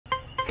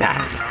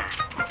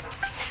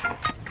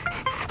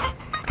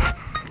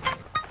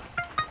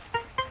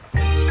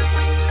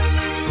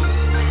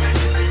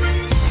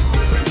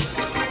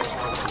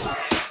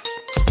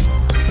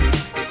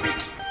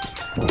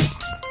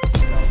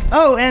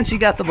Oh, and she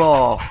got the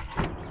ball.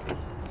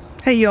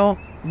 Hey y'all,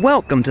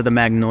 welcome to the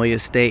Magnolia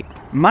State.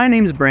 My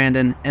name's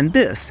Brandon, and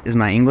this is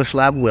my English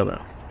Lab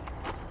Willow.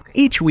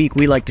 Each week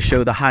we like to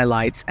show the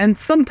highlights and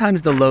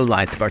sometimes the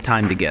lowlights of our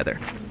time together.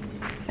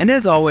 And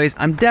as always,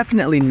 I'm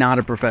definitely not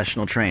a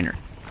professional trainer.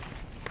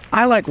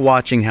 I like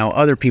watching how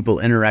other people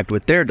interact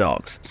with their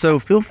dogs, so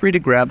feel free to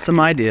grab some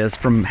ideas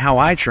from how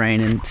I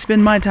train and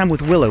spend my time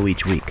with Willow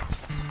each week.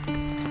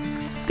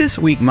 This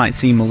week might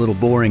seem a little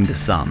boring to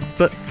some,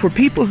 but for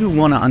people who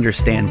want to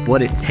understand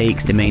what it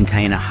takes to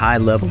maintain a high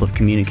level of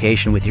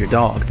communication with your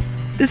dog,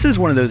 this is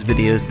one of those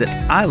videos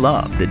that I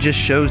love that just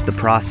shows the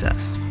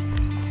process.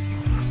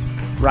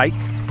 Right?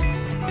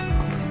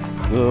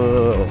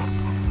 Good.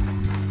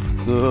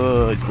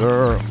 Good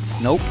girl.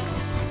 Nope.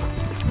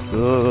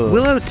 Good.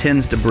 Willow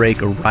tends to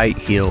break a right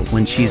heel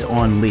when she's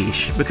on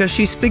leash because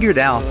she's figured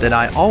out that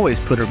I always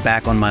put her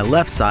back on my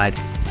left side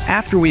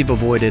after we've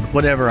avoided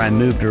whatever I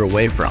moved her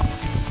away from.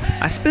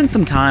 I spent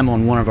some time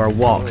on one of our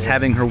walks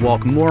having her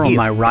walk more on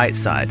my right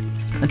side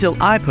until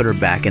I put her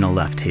back in a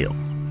left heel.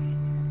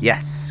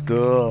 Yes,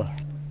 good.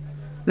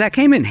 That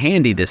came in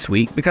handy this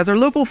week because our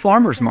local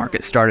farmers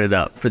market started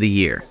up for the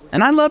year,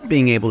 and I love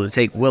being able to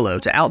take Willow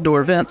to outdoor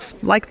events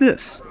like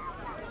this.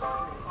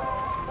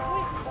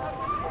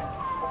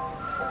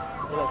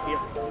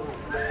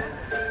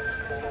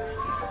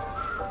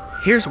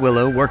 Here's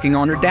Willow working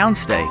on her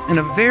downstay in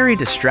a very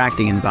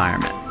distracting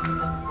environment.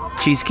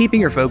 She's keeping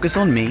her focus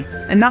on me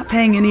and not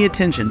paying any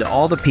attention to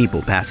all the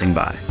people passing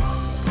by.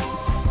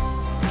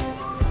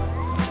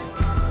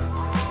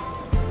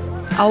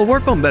 I'll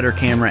work on better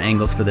camera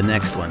angles for the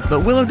next one,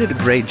 but Willow did a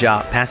great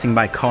job passing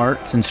by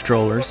carts and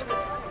strollers.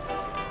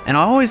 And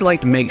I always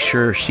like to make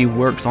sure she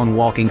works on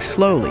walking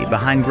slowly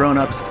behind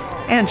grown-ups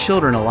and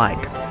children alike.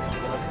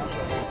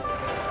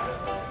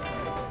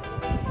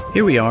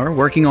 Here we are,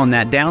 working on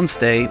that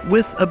downstay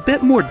with a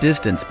bit more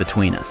distance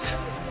between us.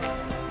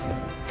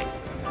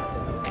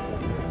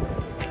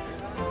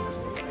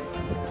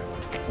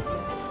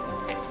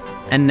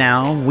 And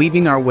now,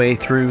 weaving our way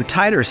through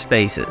tighter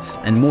spaces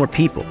and more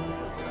people.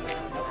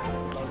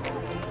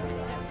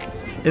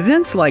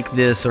 Events like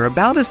this are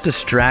about as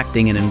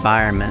distracting an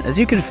environment as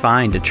you can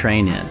find to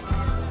train in.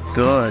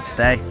 Good,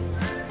 stay.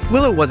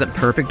 Willow wasn't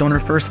perfect on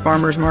her first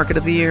farmer's market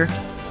of the year,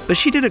 but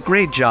she did a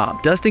great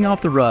job dusting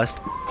off the rust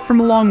from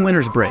a long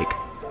winter's break.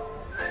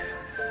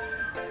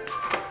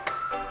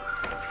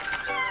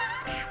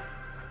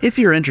 If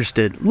you're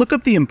interested, look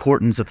up the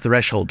importance of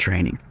threshold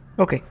training.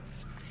 Okay.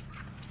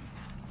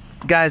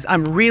 Guys,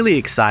 I'm really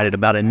excited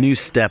about a new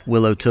step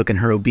Willow took in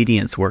her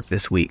obedience work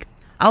this week.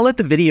 I'll let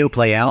the video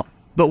play out,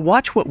 but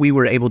watch what we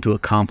were able to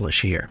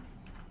accomplish here.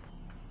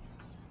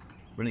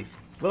 Release.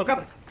 Willow,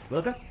 come.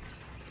 Willow, come.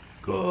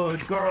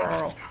 Good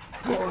girl.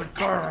 Good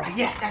girl.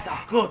 Yes, that's a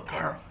good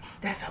girl.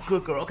 That's a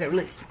good girl. Okay,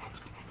 release.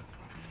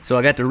 So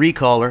I got to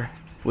recall her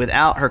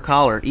without her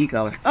collar,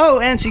 e-collar. Oh,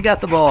 and she got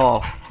the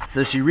ball.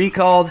 So she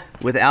recalled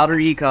without her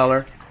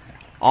e-collar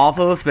off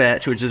of a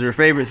fetch, which is her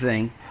favorite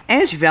thing,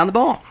 and she found the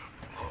ball.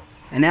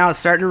 And now it's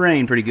starting to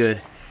rain pretty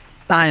good.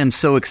 I am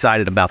so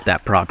excited about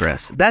that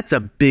progress. That's a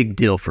big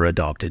deal for a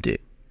dog to do.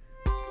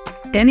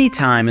 Any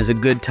time is a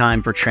good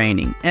time for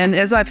training, and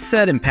as I've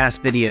said in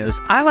past videos,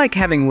 I like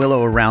having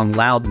Willow around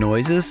loud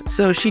noises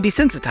so she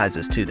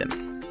desensitizes to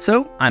them.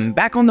 So I'm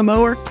back on the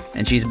mower,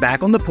 and she's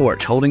back on the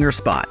porch holding her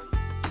spot.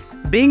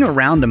 Being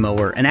around a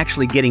mower and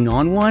actually getting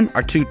on one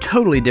are two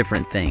totally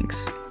different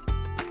things.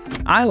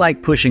 I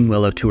like pushing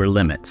Willow to her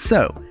limit,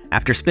 so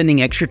after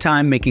spending extra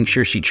time making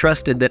sure she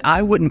trusted that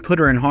I wouldn't put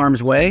her in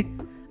harm's way,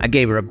 I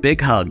gave her a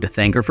big hug to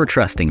thank her for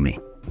trusting me.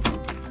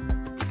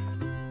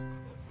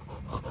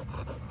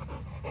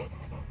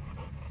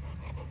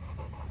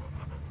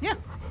 Yeah.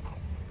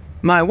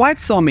 My wife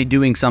saw me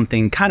doing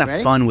something kind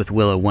of fun with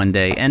Willow one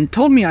day and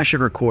told me I should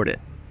record it.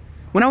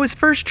 When I was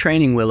first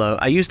training Willow,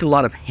 I used a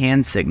lot of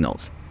hand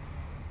signals.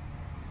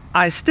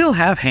 I still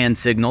have hand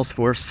signals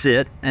for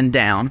sit and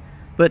down,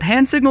 but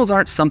hand signals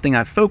aren't something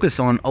I focus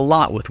on a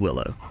lot with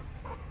Willow.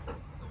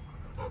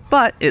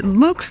 But it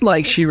looks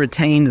like she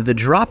retained the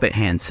drop it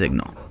hand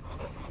signal.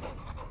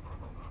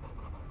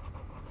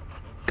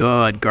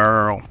 Good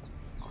girl.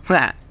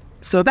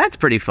 So that's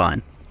pretty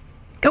fun.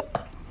 Go.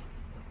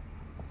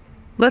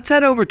 Let's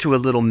head over to a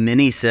little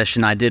mini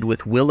session I did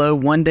with Willow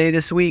one day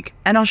this week,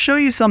 and I'll show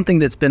you something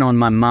that's been on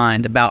my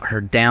mind about her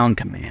down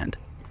command.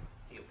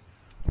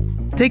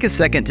 Take a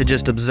second to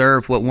just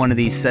observe what one of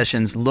these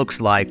sessions looks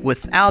like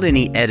without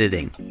any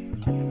editing.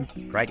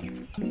 Right here.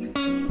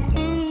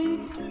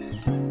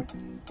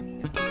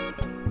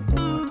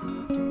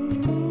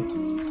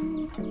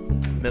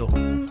 Middle.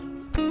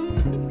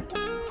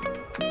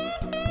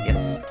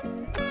 Yes.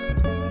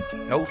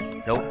 No,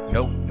 no,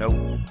 no, no.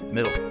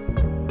 Middle.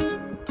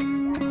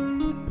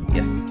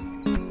 Yes.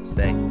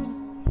 Stay.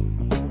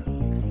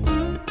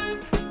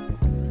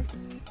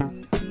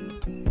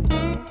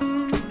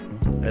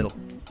 Middle.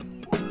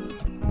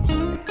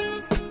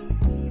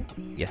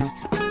 Yes.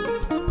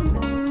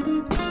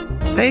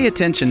 Pay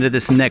attention to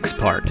this next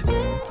part.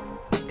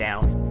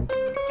 Down.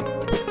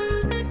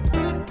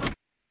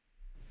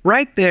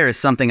 Right there is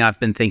something I've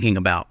been thinking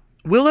about.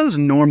 Willow's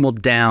normal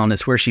down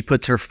is where she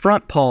puts her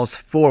front paws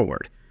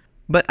forward.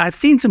 But I've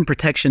seen some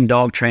protection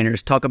dog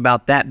trainers talk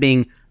about that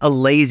being a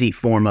lazy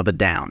form of a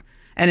down,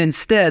 and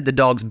instead the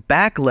dog's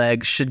back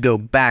legs should go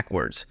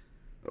backwards.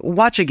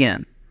 Watch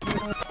again.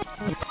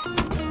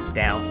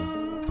 Down.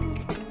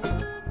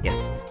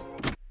 Yes.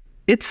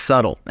 It's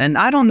subtle, and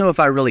I don't know if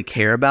I really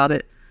care about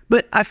it,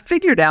 but I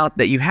figured out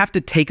that you have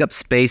to take up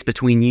space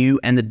between you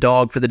and the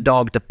dog for the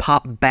dog to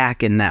pop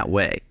back in that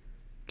way.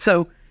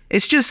 So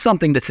it's just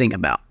something to think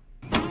about.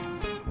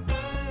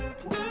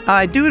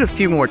 I do it a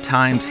few more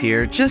times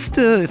here just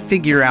to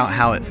figure out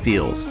how it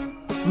feels.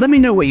 Let me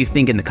know what you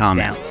think in the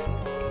comments.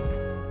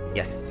 Down.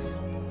 Yes.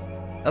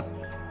 Up.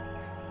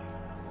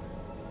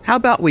 How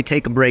about we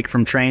take a break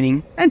from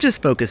training and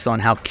just focus on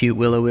how cute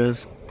Willow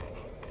is?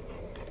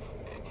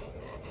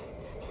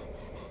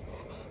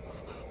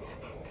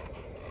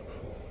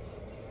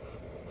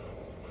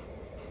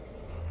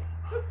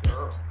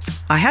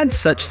 I had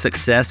such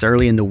success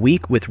early in the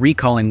week with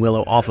recalling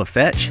Willow off a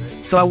fetch,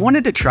 so I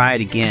wanted to try it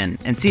again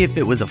and see if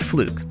it was a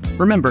fluke.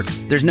 Remember,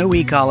 there's no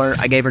e-collar,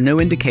 I gave her no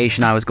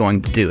indication I was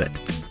going to do it.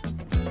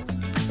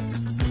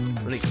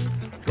 Release.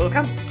 Willow,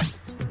 come.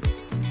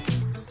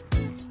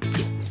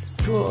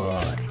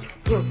 Good.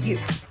 Good, you.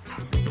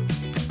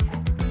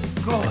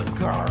 Good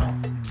girl.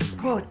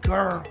 Good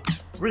girl.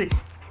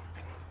 Release.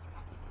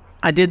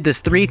 I did this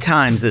 3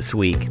 times this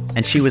week,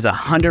 and she was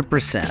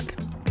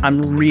 100%.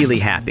 I'm really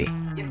happy.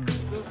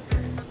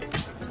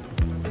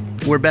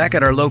 We're back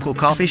at our local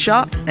coffee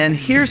shop, and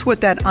here's what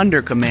that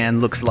under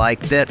command looks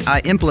like that I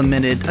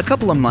implemented a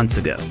couple of months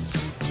ago.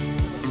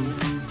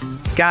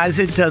 Guys,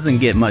 it doesn't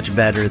get much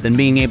better than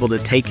being able to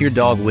take your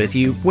dog with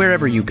you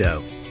wherever you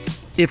go.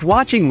 If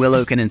watching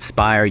Willow can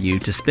inspire you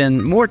to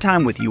spend more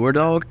time with your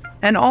dog,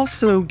 and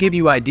also give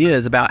you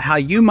ideas about how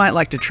you might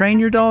like to train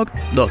your dog,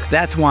 look,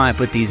 that's why I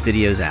put these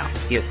videos out.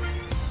 Yes.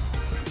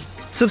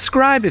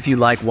 Subscribe if you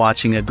like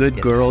watching a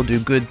good girl do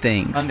good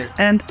things.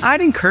 And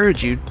I'd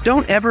encourage you,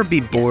 don't ever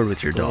be bored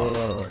with your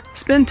dog.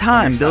 Spend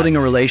time building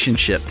a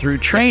relationship through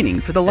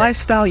training for the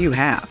lifestyle you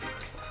have.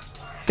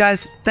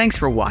 Guys, thanks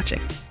for watching.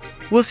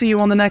 We'll see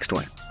you on the next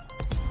one.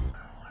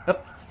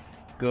 Up.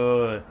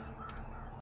 Good.